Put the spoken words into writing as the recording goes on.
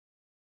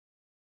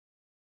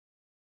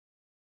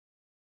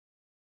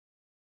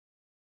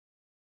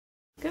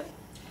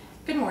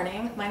Good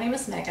morning, my name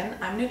is Megan,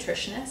 I'm a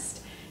nutritionist,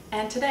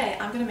 and today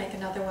I'm going to make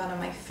another one of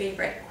my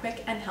favorite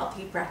quick and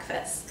healthy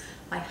breakfasts,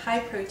 my high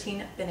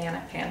protein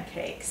banana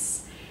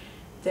pancakes.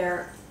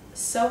 They're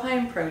so high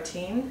in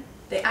protein,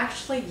 they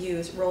actually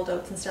use rolled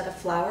oats instead of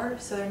flour,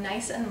 so they're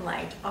nice and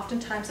light.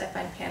 Oftentimes I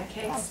find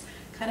pancakes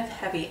kind of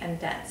heavy and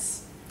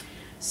dense.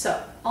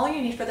 So all you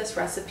need for this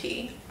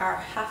recipe are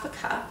half a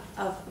cup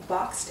of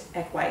boxed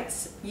egg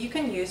whites. You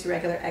can use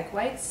regular egg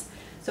whites.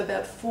 So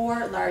about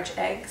 4 large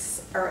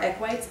eggs or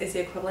egg whites is the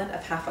equivalent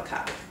of half a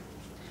cup.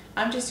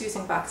 I'm just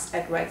using boxed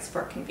egg whites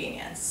for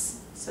convenience.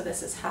 So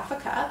this is half a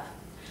cup.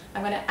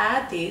 I'm going to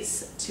add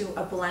these to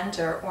a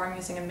blender, or I'm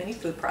using a mini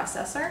food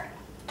processor,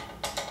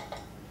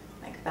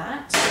 like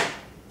that.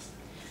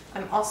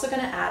 I'm also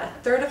going to add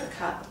 1/3 of a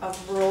cup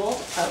of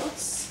rolled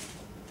oats,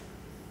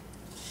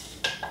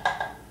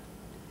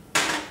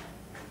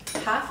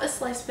 half a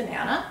sliced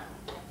banana.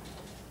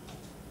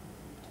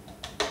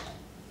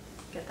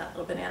 Get that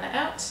little banana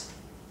out.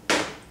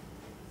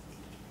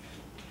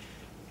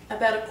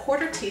 About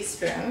 1/4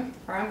 teaspoon,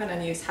 or I'm going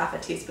to use half a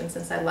teaspoon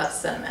since I love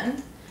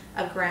cinnamon,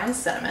 of ground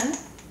cinnamon.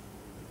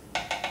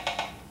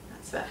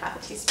 That's about half a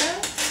teaspoon.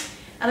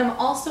 And I'm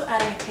also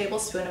adding a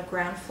tablespoon of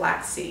ground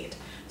flaxseed.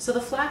 So the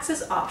flax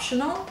is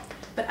optional,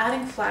 but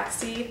adding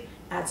flaxseed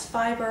adds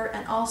fiber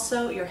and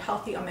also your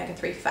healthy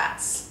omega-3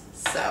 fats.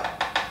 So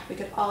we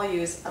could all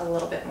use a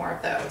little bit more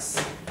of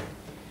those.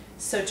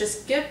 So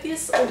just give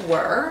this a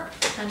whir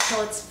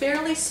until it's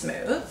fairly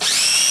smooth.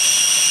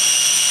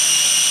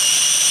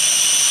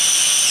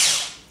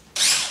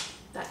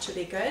 That should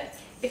be good.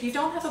 If you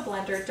don't have a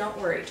blender, don't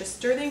worry. Just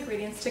stir the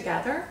ingredients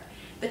together.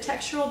 The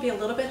texture will be a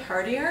little bit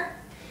heartier,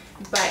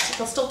 but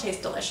they'll still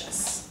taste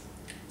delicious.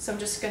 So I'm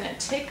just going to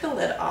take the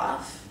lid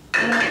off.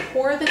 I'm going to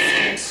pour this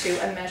into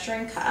a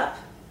measuring cup,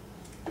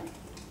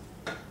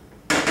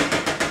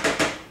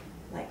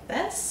 like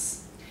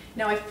this.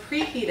 Now I've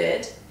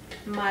preheated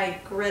my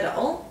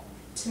griddle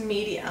to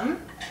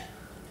medium.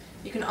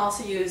 You can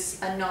also use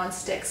a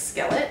non-stick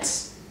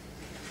skillet.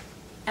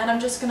 And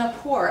I'm just going to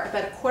pour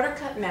about 1/4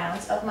 cup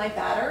mounds of my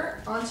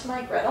batter onto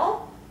my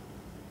griddle,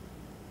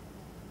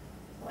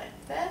 like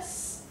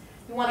this.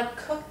 You want to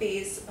cook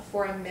these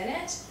for a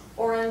minute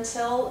or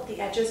until the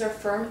edges are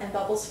firm and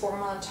bubbles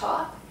form on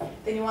top.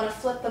 Then you want to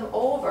flip them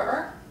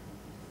over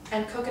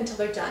and cook until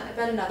they're done,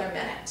 about another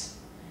minute.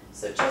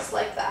 So just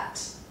like that.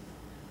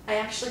 I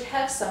actually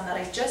have some that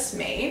I just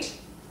made.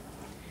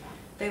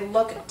 They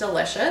look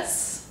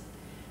delicious.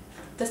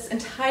 This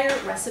entire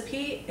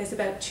recipe is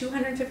about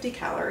 250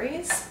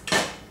 calories,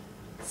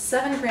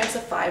 7 grams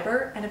of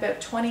fiber, and about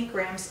 20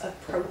 grams of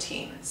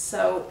protein.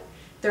 So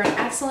they're an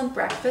excellent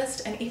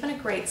breakfast and even a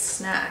great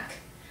snack.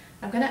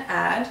 I'm going to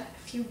add a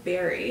few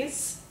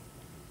berries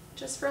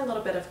just for a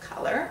little bit of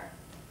color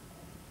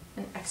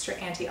and extra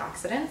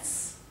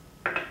antioxidants,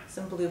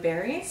 some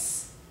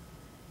blueberries.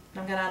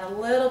 I'm going to add a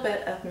little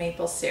bit of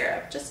maple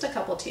syrup, just a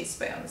couple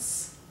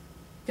teaspoons.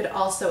 You could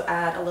also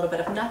add a little bit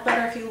of nut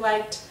butter if you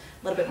liked,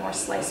 a little bit more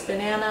sliced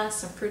banana,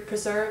 some fruit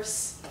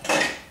preserves.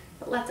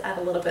 But let's add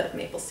a little bit of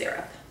maple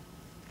syrup.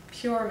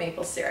 Pure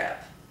maple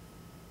syrup.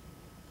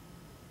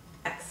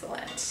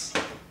 Excellent.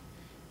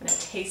 I'm going to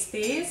taste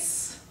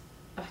these.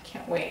 Oh, I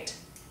can't wait.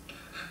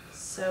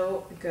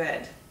 So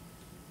good.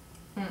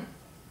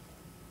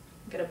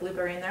 Get a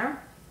blueberry in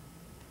there.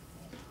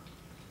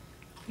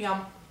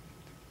 Yum.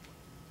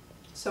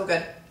 So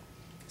good.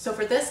 So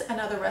for this and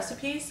other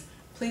recipes,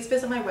 please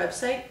visit my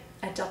website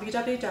at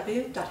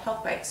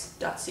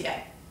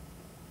www.healthbites.ca.